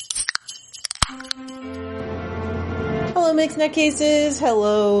Hello, Mixed Nutcases.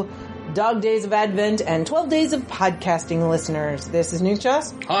 Hello, Dog Days of Advent and 12 Days of Podcasting listeners. This is Nutty.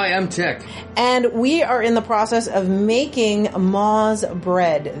 Hi, I'm Tech. And we are in the process of making Ma's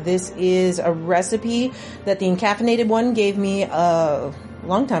bread. This is a recipe that the Encaffeinated One gave me a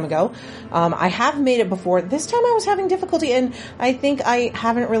long time ago. I have made it before. This time I was having difficulty, and I think I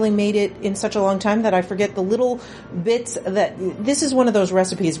haven't really made it in such a long time that I forget the little bits that... This is one of those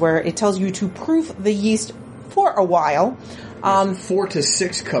recipes where it tells you to proof the yeast for a while. 4 to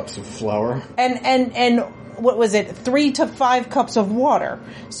 6 cups of flour. And what was it? 3 to 5 cups of water.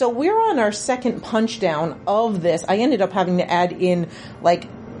 So we're on our second punch down of this. I ended up having to add in like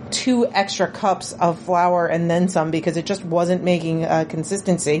 2 extra cups of flour and then some because it just wasn't making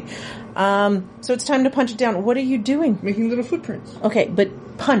consistency. So it's time to punch it down. What are you doing? Making little footprints. Okay,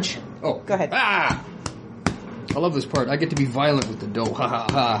 but punch. Oh. Go ahead. Ah! I love this part. I get to be violent with the dough. Ha ha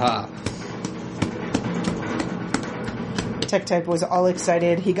ha ha. Tech Type was all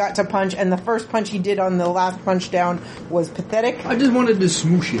excited. He got to punch, and the first punch he did on the last punch down was pathetic. I just wanted to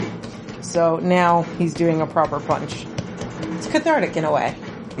smoosh it. So now he's doing a proper punch. It's cathartic in a way.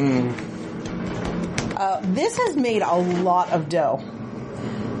 This has made a lot of dough.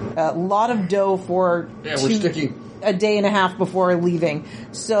 A lot of dough for we're sticking a day and a half before leaving.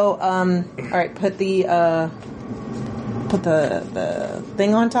 So, all right, put the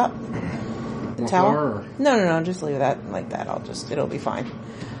thing on top. The towel? No, just leave that like that. It'll be fine.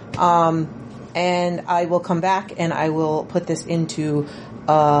 And I will come back and I will put this into,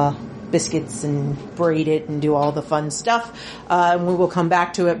 biscuits and braid it and do all the fun stuff. And we will come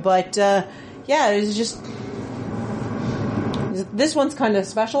back to it. But, it's just, this one's kind of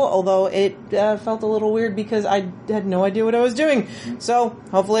special, although it, felt a little weird because I had no idea what I was doing. So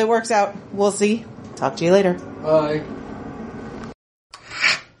hopefully it works out. We'll see. Talk to you later. Bye.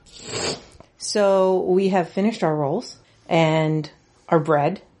 So we have finished our rolls and our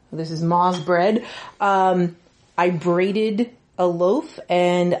bread. This is Ma's bread. I braided a loaf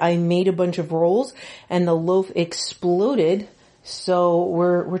and I made a bunch of rolls and the loaf exploded. So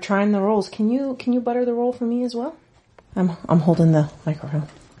we're trying the rolls. Can you butter the roll for me as well? I'm holding the microphone.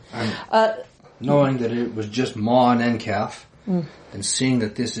 Knowing that it was just Ma and Encaf, and seeing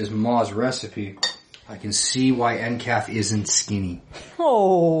that this is Ma's recipe, I can see why Encaf isn't skinny.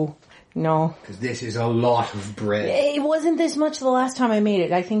 Oh. No. Because this is a lot of bread. It wasn't this much the last time I made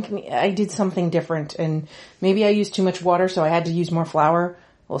it. I think I did something different, and maybe I used too much water, so I had to use more flour.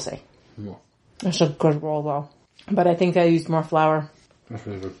 We'll see. Yeah. That's a good roll, though. But I think I used more flour. That's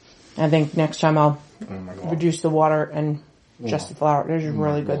really good. I think next time I'll reduce the water and just the flour. These are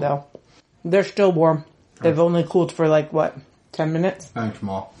really good, though. They're still warm. They've only cooled for, 10 minutes? Thanks,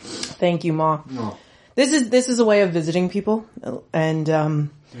 Ma. Thank you, Ma. No. This is a way of visiting people, and,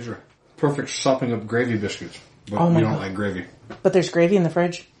 These are perfect sopping up gravy biscuits. But we don't like gravy. But there's gravy in the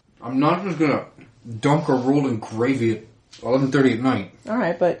fridge. I'm not just gonna dunk a roll in gravy at 11:30 at night.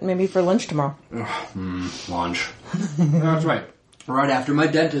 Alright, but maybe for lunch tomorrow. Lunch. That's right. Right after my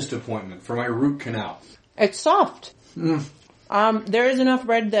dentist appointment for my root canal. It's soft. There is enough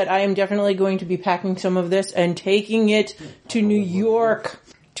bread that I am definitely going to be packing some of this and taking it to New York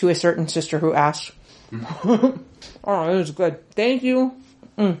to a certain sister who asked. Oh, it was good. Thank you.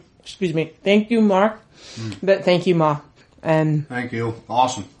 Excuse me. Thank you, Mark. But thank you, Ma. And thank you.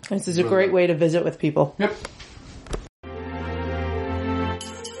 Awesome. This is a great way to visit with people. Yep.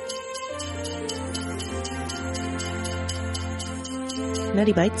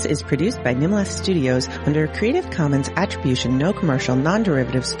 Nutty Bites is produced by Nimlas Studios under a Creative Commons Attribution No Commercial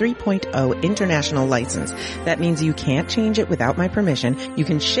Non-Derivatives 3.0 International License. That means you can't change it without my permission. You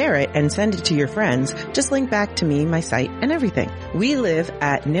can share it and send it to your friends. Just link back to me, my site, and everything. We live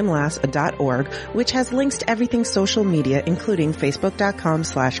at nimlas.org, which has links to everything social media, including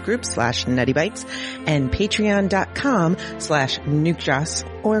facebook.com/group/nuttybites and patreon.com/nukjas,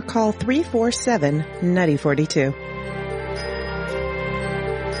 or call 347-NUTTY42.